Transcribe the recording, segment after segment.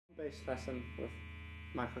bass lesson with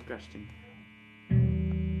Michael Gustin.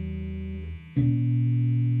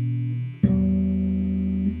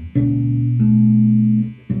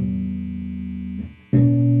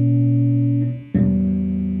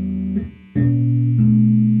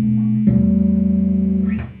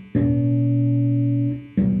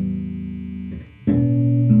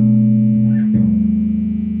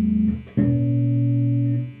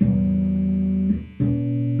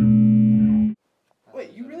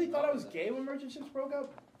 Wait, you really thought I was gay when Merchant Ships broke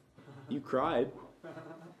up? You cried.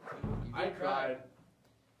 I cried.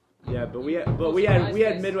 Yeah, but we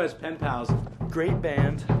had Midwest Pen Pals. Great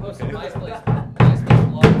band. Posted MySpace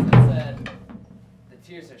blogs that said, "The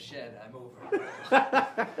tears are shed. I'm over."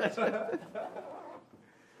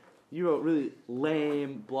 You wrote really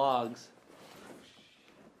lame blogs.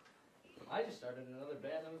 I just started another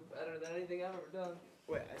band that was better than anything I've ever done.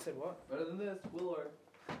 Wait, I said what? Better than this, Willor.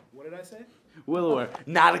 What did I say? Willower,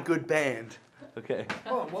 not a good band. Okay.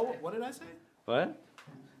 Oh, what did I say? What?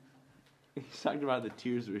 He's talking about the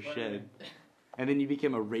tears were shed. And then you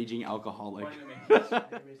became a raging alcoholic. I heard that.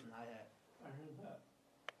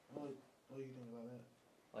 What do you think about that?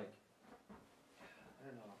 Like, I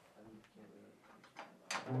don't know. I can't really.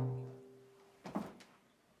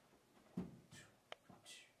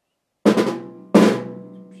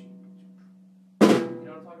 You know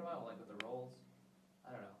what I'm talking about? Like with the rolls?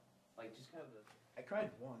 I don't know. Like just kind of the. I cried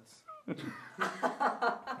once.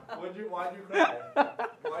 Why'd you cry?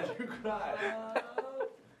 Why'd you cry?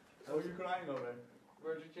 What were you crying over?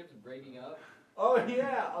 Merchant Ships breaking up. Oh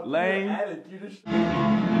yeah, Lame. Edit. You just.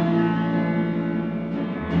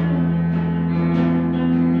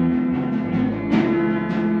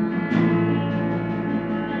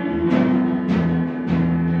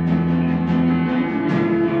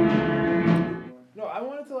 No, I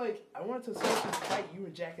wanted to fight you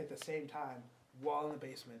and Jack at the same time while in the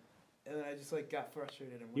basement, and then I just got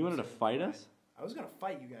frustrated. And You wanted to fight us? I was gonna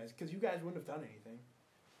fight you guys because you guys wouldn't have done anything.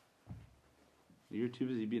 You're too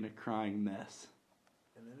busy being a crying mess.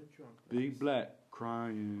 And then a drunk. Big black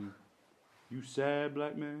crying. You sad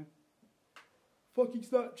black man? Fucking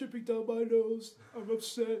stop dripping down my nose. I'm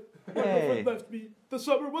upset. My Hey. girlfriend left me. The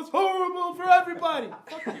summer was horrible for everybody.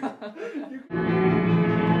 Fuck you.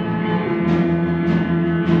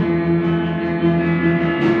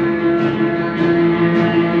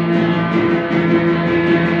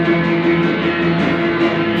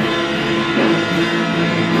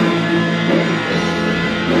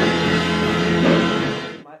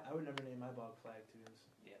 I would never name my bog flag tunes.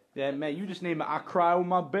 Yeah, man, you just named it I Cry When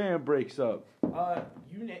My Band Breaks Up. Fuck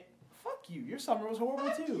you. Your summer was horrible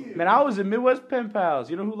too. Man, I was in Midwest Pen Pals.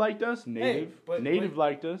 You know who liked us? Native. but- Native but-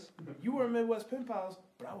 liked us. You were in Midwest Pen Pals,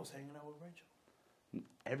 but I was hanging out with Rachel.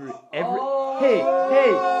 Hey, whoa, hey,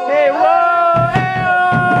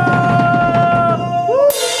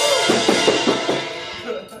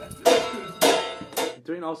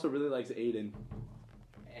 Dwayne also really likes Aiden.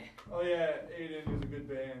 Oh yeah, Aiden is a good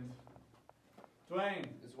band. Dwayne.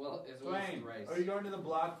 As well as Dwayne, Thrice. are you going to the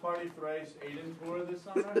Block Party Thrice Aiden tour this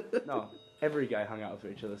summer? No, every guy hung out with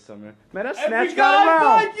Rachel this summer. Man, that Every snatch got guy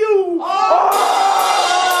around. but you!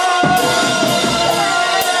 Oh!